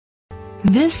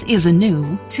This is a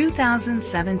new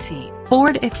 2017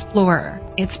 Ford Explorer.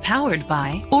 It's powered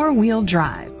by four-wheel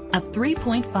drive, a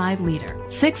 3.5-liter,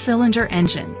 six-cylinder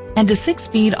engine, and a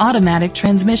six-speed automatic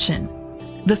transmission.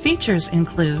 The features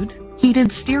include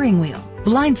heated steering wheel,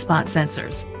 blind spot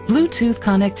sensors, Bluetooth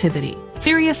connectivity,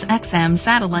 Sirius XM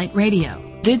satellite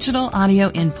radio, digital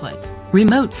audio input,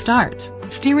 remote start,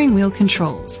 steering wheel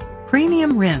controls,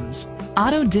 premium rims,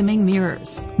 auto-dimming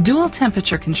mirrors, dual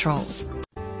temperature controls.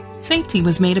 Safety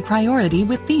was made a priority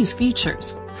with these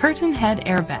features: curtain head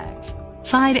airbags,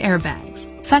 side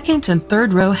airbags, second and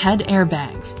third row head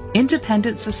airbags,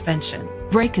 independent suspension,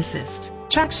 brake assist,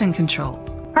 traction control,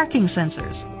 parking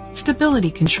sensors,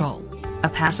 stability control, a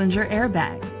passenger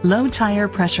airbag, low tire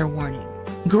pressure warning.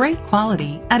 Great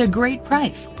quality at a great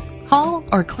price. Call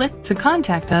or click to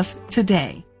contact us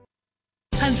today.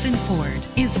 Hudson Ford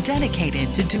is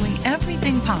dedicated to doing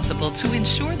everything possible to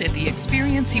ensure that the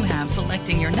experience you have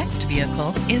selecting your next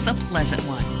vehicle is a pleasant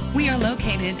one. We are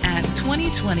located at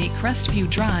 2020 Crestview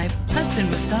Drive, Hudson,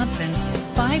 Wisconsin,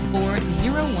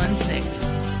 54010.